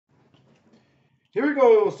Here we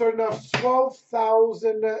go. Starting off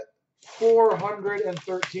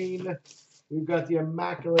 12,413. We've got the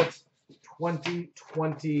Immaculate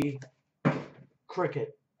 2020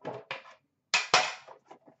 Cricket.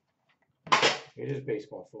 It is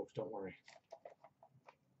baseball, folks. Don't worry.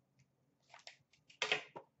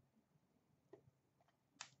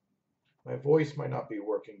 My voice might not be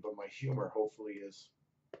working, but my humor hopefully is.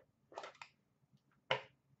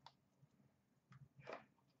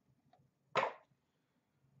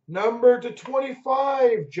 Number to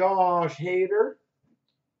 25, Josh Hader.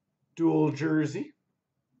 Dual jersey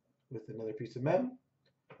with another piece of mem.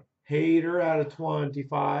 Hader out of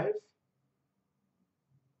 25.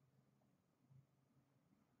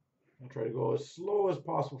 I'll try to go as slow as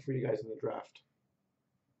possible for you guys in the draft.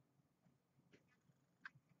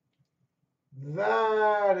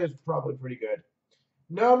 That is probably pretty good.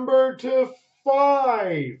 Number to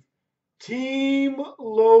 5, team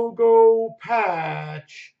logo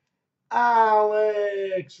patch,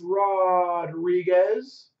 Alex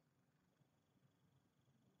Rodriguez.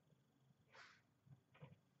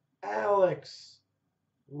 Alex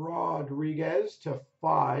Rodriguez to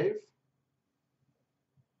 5.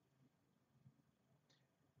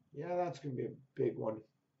 Yeah, that's going to be a big one.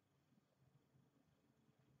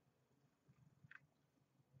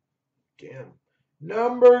 Damn.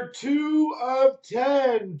 Number 2 of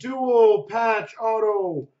 10, dual patch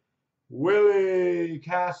auto, Willie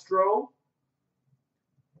Castro.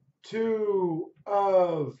 2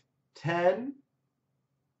 of 10,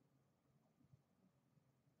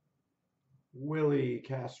 Willie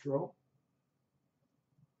Castro.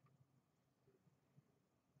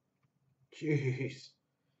 Jeez.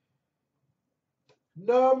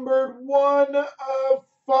 Numbered 1 of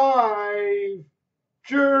 5,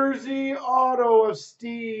 jersey auto of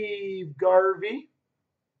Steve Garvey.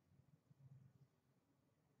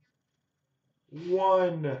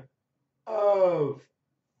 1 of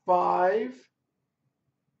 5,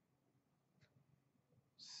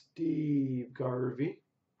 Steve Garvey.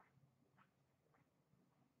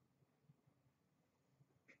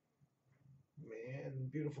 Man,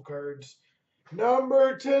 beautiful cards.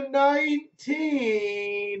 Number to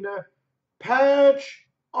 19, patch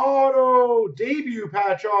auto, debut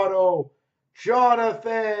patch auto,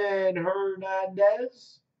 Jonathan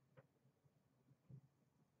Hernandez.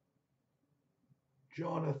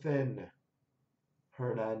 Jonathan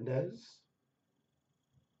Hernandez.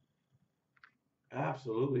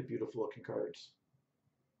 Absolutely beautiful looking cards.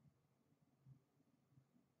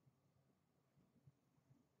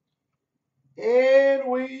 And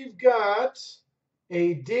we've got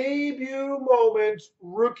a debut moment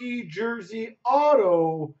rookie jersey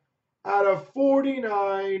auto out of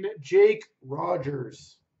 49, Jake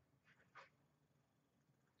Rogers.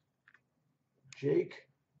 Jake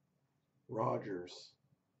Rogers.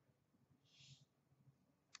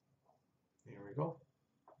 There we go.